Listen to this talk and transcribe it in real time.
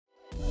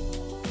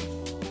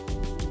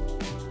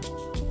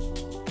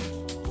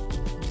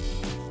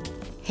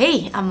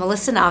Hey, I'm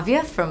Melissa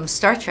Navia from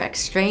Star Trek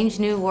Strange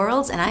New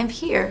Worlds, and I'm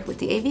here with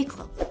the AV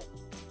Club.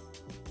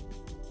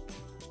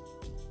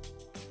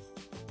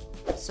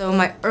 So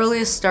my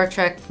earliest Star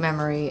Trek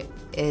memory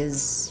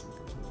is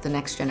The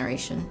Next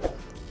Generation.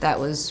 That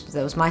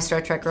was my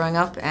Star Trek growing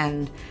up,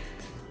 and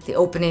the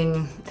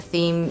opening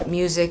theme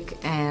music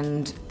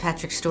and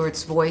Patrick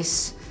Stewart's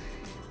voice,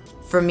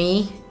 for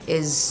me,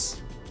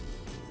 is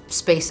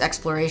space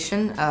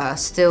exploration.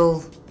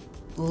 Still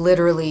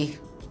literally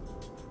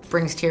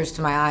brings tears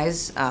to my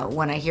eyes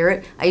when I hear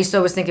it. I used to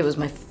always think it was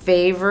my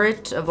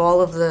favorite of all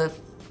of the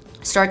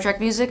Star Trek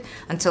music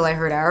until I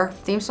heard our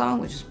theme song,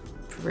 which is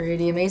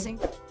pretty amazing.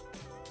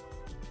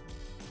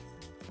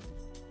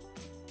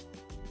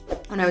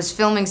 When I was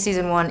filming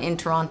season 1 in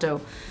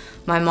Toronto,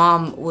 my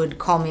mom would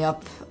call me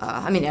up,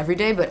 I mean every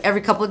day, but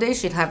every couple of days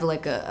she'd have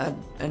like a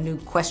new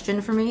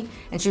question for me,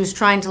 and she was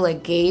trying to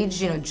like gauge,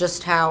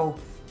 just how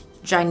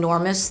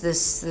ginormous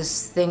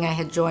this thing I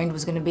had joined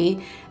was gonna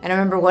be. And I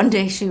remember one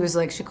day she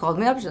called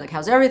me up, she's like,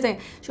 how's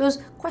everything? She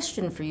goes,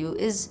 question for you,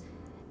 is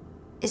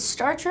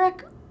Star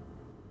Trek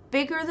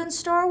bigger than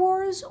Star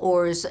Wars?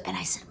 And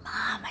I said,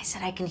 Mom,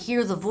 I can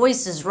hear the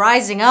voices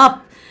rising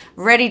up,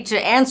 ready to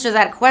answer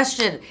that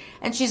question.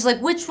 And she's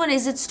like, which one,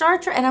 is it Star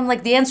Trek? And I'm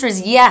like, the answer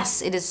is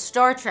yes, it is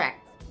Star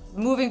Trek,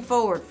 moving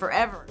forward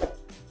forever.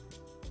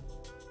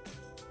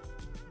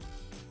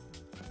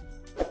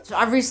 So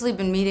I've recently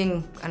been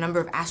meeting a number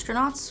of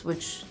astronauts,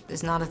 which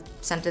is not a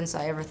sentence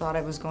I ever thought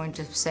I was going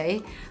to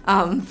say,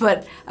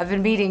 but I've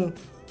been meeting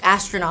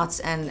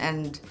astronauts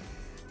and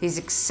these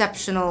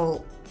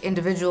exceptional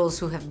individuals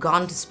who have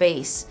gone to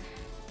space,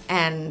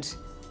 and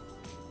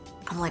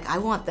I'm like, I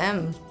want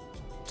them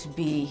to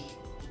be,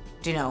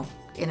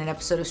 in an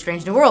episode of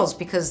Strange New Worlds,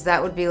 because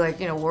that would be like,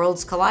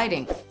 worlds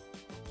colliding.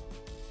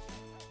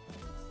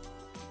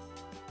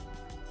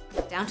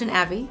 Downton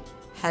Abbey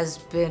has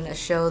been a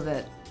show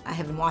that I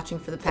have been watching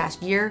for the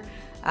past year.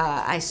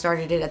 I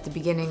started it at the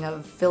beginning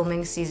of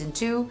filming season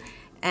 2,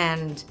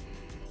 and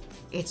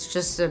it's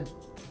just a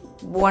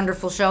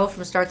wonderful show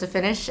from start to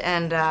finish,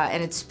 and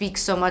it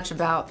speaks so much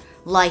about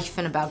life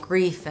and about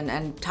grief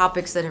and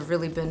topics that have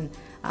really been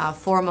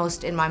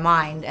foremost in my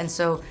mind. And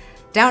so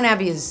Downton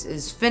Abbey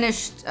is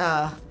finished.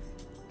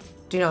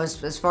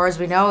 As far as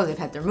we know, they've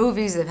had their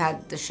movies, they've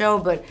had the show,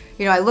 but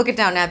I look at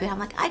Downton Abbey, I'm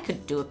like, I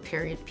could do a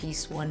period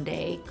piece one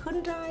day,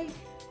 couldn't I?